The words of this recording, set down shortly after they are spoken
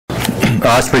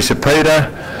Archbishop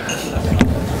Peter,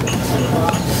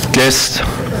 guests,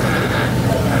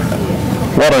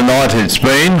 what a night it's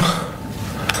been.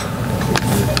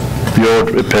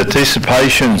 Your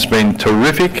participation's been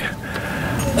terrific,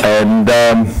 and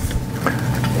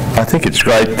I think it's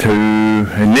great to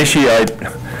initiate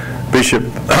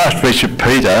Archbishop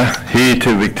Peter here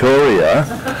to Victoria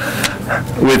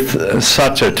with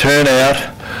such a turnout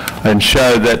and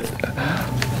show that,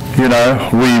 you know,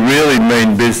 we really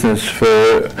mean business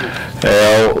for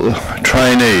our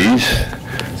trainees,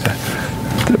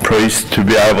 the priests, to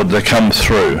be able to come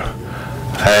through.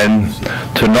 And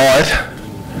tonight,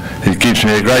 it gives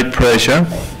me a great pleasure,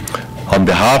 on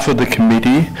behalf of the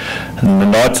committee and the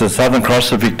Knights of the Southern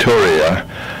Cross of Victoria,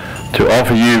 to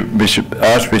offer you,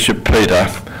 Archbishop Peter,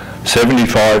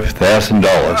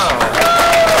 $75,000.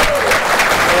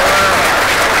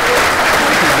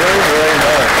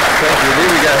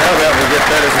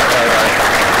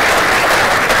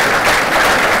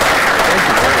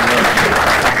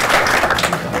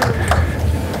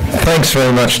 Thanks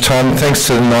very much, Tom. Thanks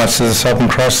to the Knights of the Southern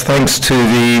Cross. Thanks to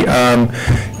the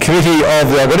committee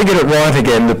of I've got to get it right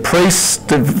again, the Priest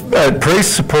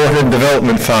Support and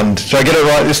Development Fund. Did I get it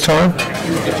right this time?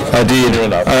 I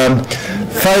did.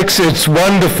 Folks, it's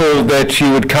wonderful that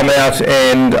you would come out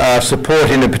and support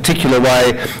in a particular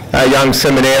way young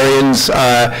seminarians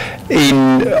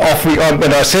in offering,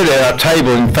 and I said at our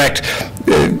table, in fact,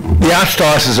 the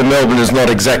Archdiocese of Melbourne is not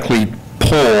exactly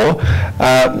poor,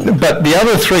 but the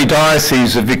other three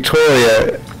dioceses of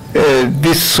Victoria,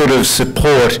 this sort of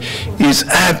support is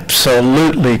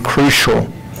absolutely crucial.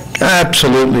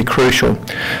 Absolutely crucial.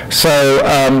 So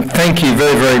thank you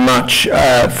very, very much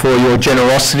for your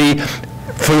generosity,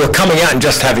 for your coming out and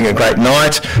just having a great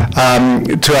night.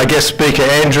 To our guest speaker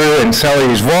Andrew and Sally,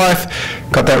 his wife.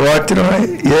 Got that right, did I?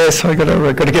 Yes, I got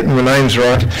to get the names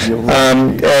right.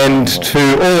 And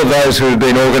to all of those who have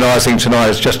been organising tonight,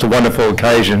 it's just a wonderful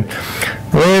occasion.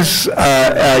 Where's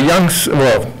our young,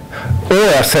 well, all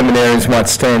our seminarians might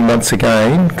stand once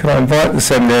again. Can I invite the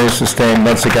seminarians to stand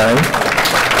once again?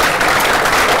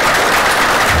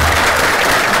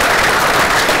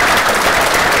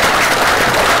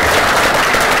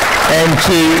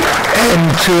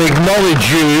 And to acknowledge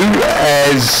you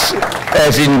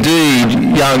as indeed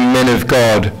young men of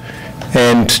God,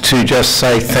 and to just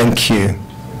say thank you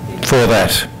for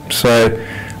that. So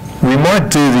we might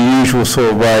do the usual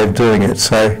sort of way of doing it.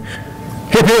 So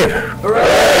hip hip,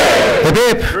 hooray! Hip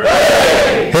hip,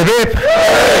 hooray! Hip hip.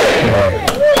 Hooray!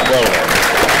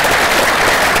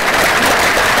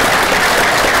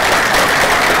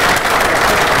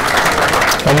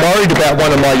 I'm worried about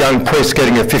one of my young priests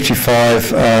getting a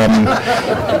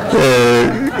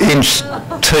 55-inch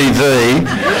TV.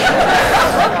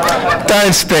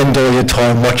 Don't spend all your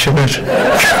time watching it.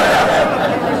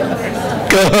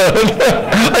 Good.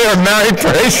 You're a married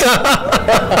priest.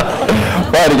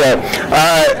 Way to go.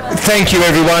 Thank you,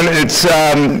 everyone. It's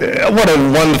what a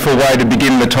wonderful way to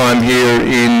begin the time here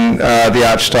in the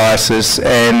Archdiocese.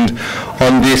 And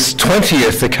on this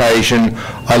 20th occasion,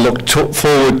 I look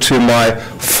forward to my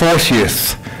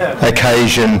 40th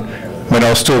occasion when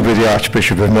I'll still be the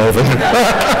Archbishop of Melbourne.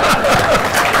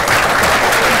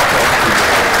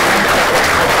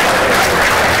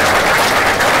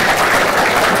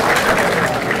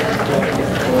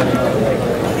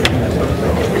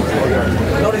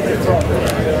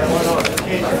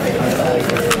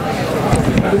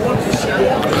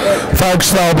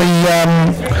 Folks, they'll be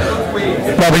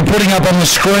putting up on the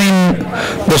screen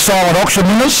the silent auction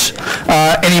winners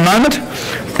any moment,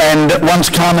 and once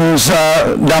Carmine's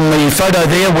done the photo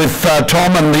there with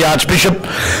Tom and the Archbishop,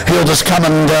 he'll just come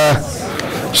and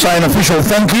say an official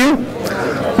thank you.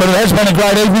 But it has been a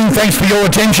great evening. Thanks for your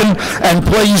attention, and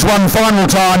please, one final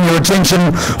time, your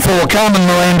attention for Carmine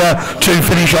Miranda to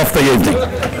finish off the evening.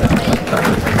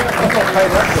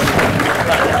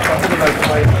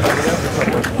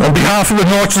 On behalf of the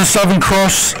Knights of the Southern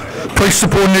Cross, Priest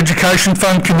Support and Education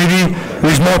Fund Committee, it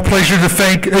is my pleasure to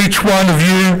thank each one of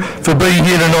you for being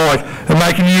here tonight and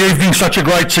making the evening such a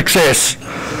great success.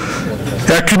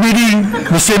 Our committee,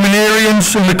 the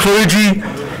seminarians and the clergy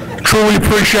truly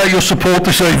appreciate your support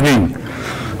this evening.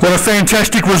 What a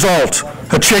fantastic result.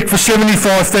 A cheque for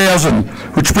 $75,000,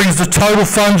 which brings the total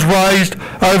funds raised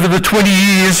over the 20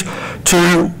 years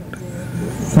to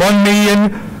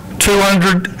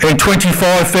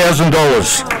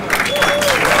 $1,225,000.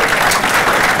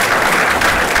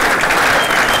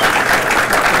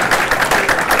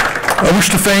 I wish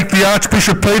to thank the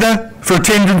Archbishop Peter for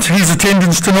his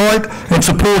attendance tonight and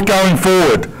support going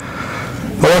forward.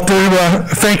 I'd like to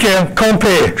thank our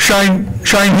compere, Shane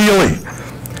Healy,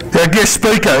 our guest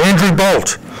speaker, Andrew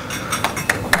Bolt,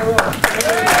 Our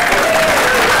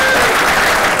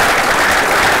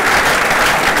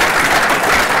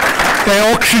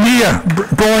auctioneer,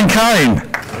 Brian Kane.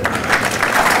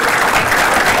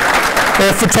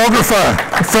 Our photographer,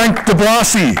 Frank de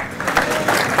Blasi.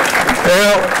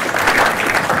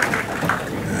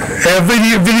 Our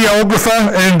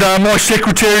videographer and my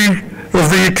secretary of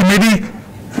the committee,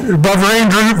 Brother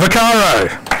Andrew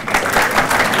Vaccaro.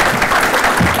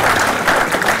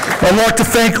 I'd like to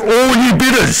thank all you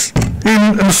bidders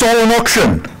in the silent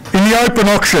auction, in the open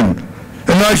auction,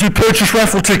 and those who purchased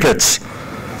raffle tickets.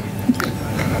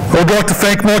 I would like to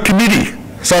thank my committee.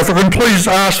 So if I can please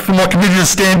ask for my committee to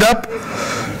stand up.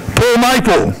 Paul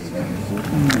Maple,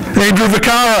 Andrew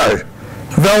Vaccaro,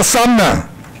 Val Sumner,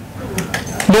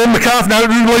 Norm McCarthy, no,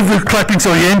 leave the clapping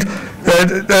till the end,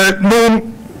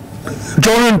 Norm,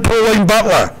 John and Pauline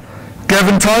Butler,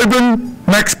 Gavin Tobin,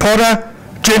 Max Potter,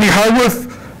 Jenny Howarth,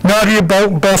 Nadia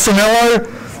Bolsonaro,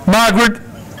 Margaret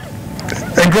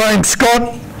and Graham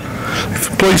Scott.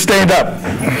 Please stand up.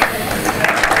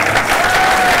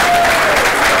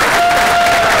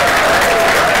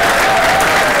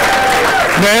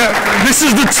 Now, this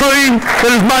is the team that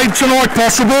has made tonight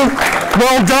possible.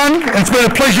 Well done, and it's been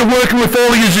a pleasure working with all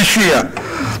of you this year.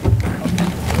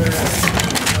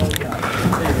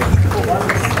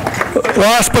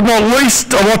 Last but not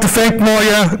least, I'd like to thank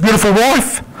my beautiful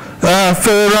wife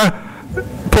for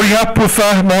putting up with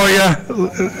my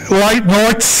late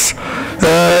nights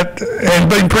and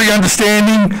being pretty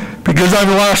understanding, because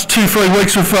over the last 2-3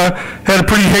 weeks we've had a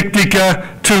pretty hectic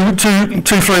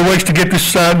 2-3 weeks to get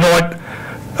this night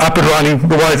up and running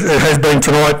the way it has been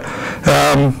tonight,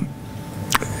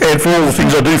 and for all the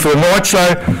things I do for the night,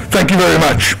 so thank you very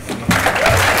much.